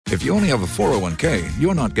If you only have a 401k,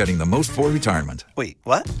 you're not getting the most for retirement. Wait,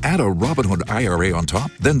 what? Add a Robinhood IRA on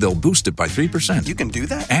top, then they'll boost it by 3%. You can do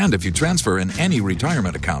that? And if you transfer in any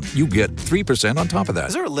retirement account, you get 3% on top of that.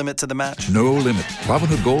 Is there a limit to the match? No limit.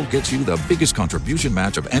 Robinhood Gold gets you the biggest contribution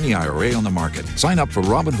match of any IRA on the market. Sign up for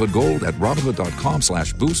Robinhood Gold at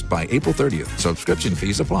Robinhood.com/boost by April 30th. Subscription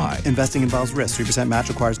fees apply. Investing involves risk. 3% match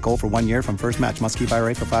requires gold for 1 year from first match. Must keep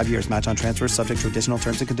IRA for 5 years. Match on transfers subject to additional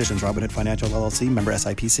terms and conditions. Robinhood Financial LLC, member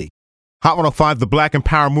SIPC. Hot 105, the Black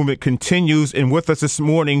Empower Movement continues. And with us this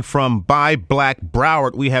morning from Buy Black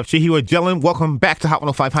Broward, we have Shahira Jellin. Welcome back to Hot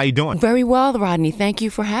 105. How you doing? Very well, Rodney. Thank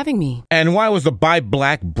you for having me. And why was the Buy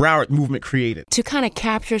Black Broward movement created? To kind of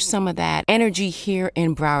capture some of that energy here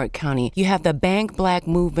in Broward County. You have the Bank Black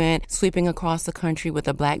movement sweeping across the country with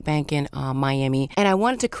a black bank in Miami. And I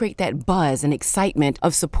wanted to create that buzz and excitement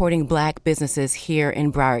of supporting black businesses here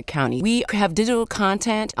in Broward County. We have digital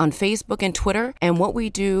content on Facebook and Twitter. And what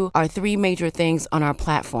we do are three major things on our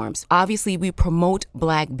platforms. Obviously, we promote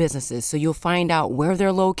black businesses. So you'll find out where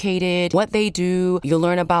they're located, what they do. You'll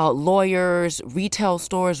learn about lawyers, retail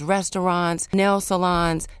stores, restaurants, nail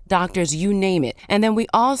salons, doctors, you name it. And then we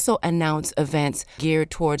also announce events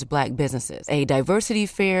geared towards black businesses. A diversity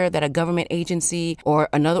fair that a government agency or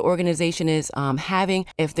another organization is having.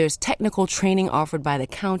 If there's technical training offered by the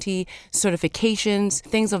county, certifications,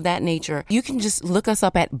 things of that nature, you can just look us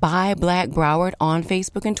up at Buy Black Broward on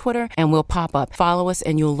Facebook and Twitter, and we'll pop up. Follow us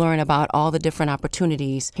and you'll learn about all the different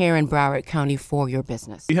opportunities here in Broward County for your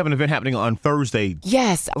business. You have an event happening on Thursday.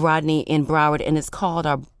 Yes, Rodney, in Broward, and it's called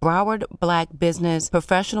our Broward Black Business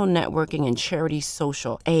Professional Networking and Charity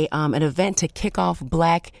Social, an event to kick off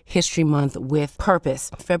Black History Month with purpose.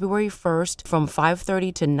 February 1st from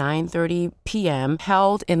 5:30 to 9:30 p.m.,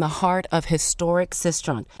 held in the heart of historic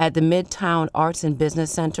Sistrunk at the Midtown Arts and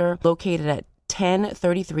Business Center, located at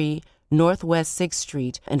 1033 Northwest 6th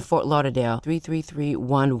Street in Fort Lauderdale,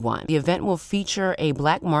 33311. The event will feature a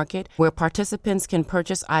black market where participants can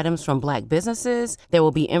purchase items from black businesses. There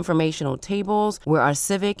will be informational tables where our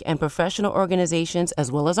civic and professional organizations,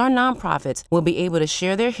 as well as our nonprofits, will be able to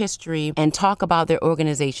share their history and talk about their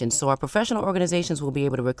organizations. So our professional organizations will be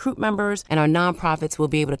able to recruit members, and our nonprofits will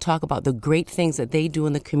be able to talk about the great things that they do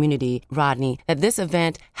in the community, Rodney, that this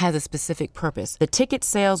event has a specific purpose. The ticket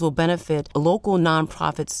sales will benefit local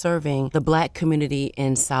nonprofits serving the black community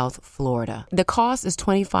in South Florida. The cost is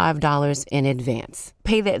 $25 in advance.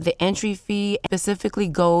 Pay that the entry fee specifically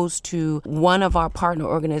goes to one of our partner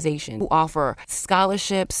organizations who offer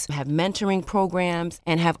scholarships, have mentoring programs,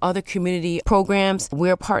 and have other community programs.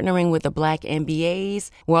 We're partnering with the Black MBAs.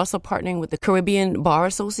 We're also partnering with the Caribbean Bar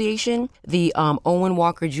Association, the Owen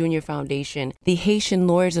Walker Jr. Foundation, the Haitian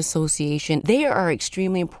Lawyers Association. They are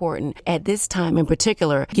extremely important at this time in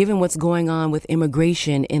particular, given what's going on with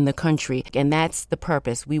immigration in the country. And that's the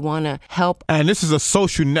purpose. We want to help. And this is a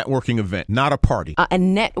social networking event, not a party. A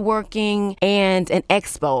networking and an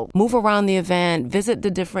expo. Move around the event, visit the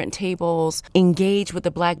different tables, engage with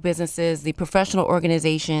the black businesses, the professional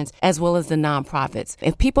organizations, as well as the nonprofits.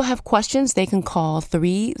 If people have questions, they can call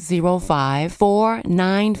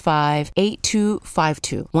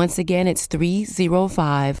 305-495-8252. Once again, it's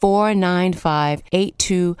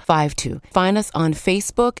 305-495-8252. Find us on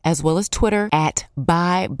Facebook as well as Twitter at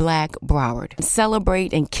Buy Black Broward.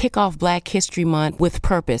 Celebrate and kick off Black History Month with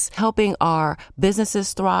purpose, helping our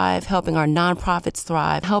businesses thrive, helping our nonprofits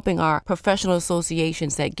thrive, helping our professional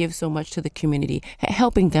associations that give so much to the community,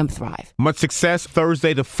 helping them thrive. Much success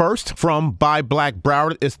Thursday the 1st from Buy Black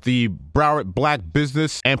Broward. It's the Broward Black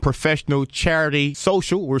Business and Professional Charity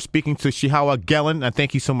Social. We're speaking to Shahira Jellin. And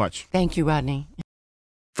thank you so much. Thank you, Rodney.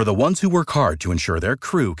 For the ones who work hard to ensure their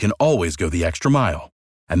crew can always go the extra mile,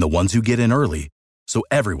 and the ones who get in early so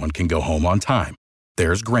everyone can go home on time,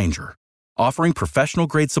 there's Grainger, offering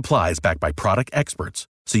professional-grade supplies backed by product experts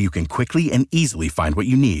so you can quickly and easily find what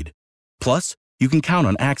you need. Plus, you can count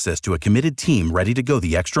on access to a committed team ready to go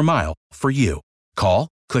the extra mile for you. Call,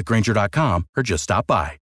 click Grainger.com, or just stop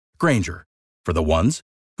by. Grainger, for the ones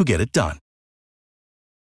who get it done.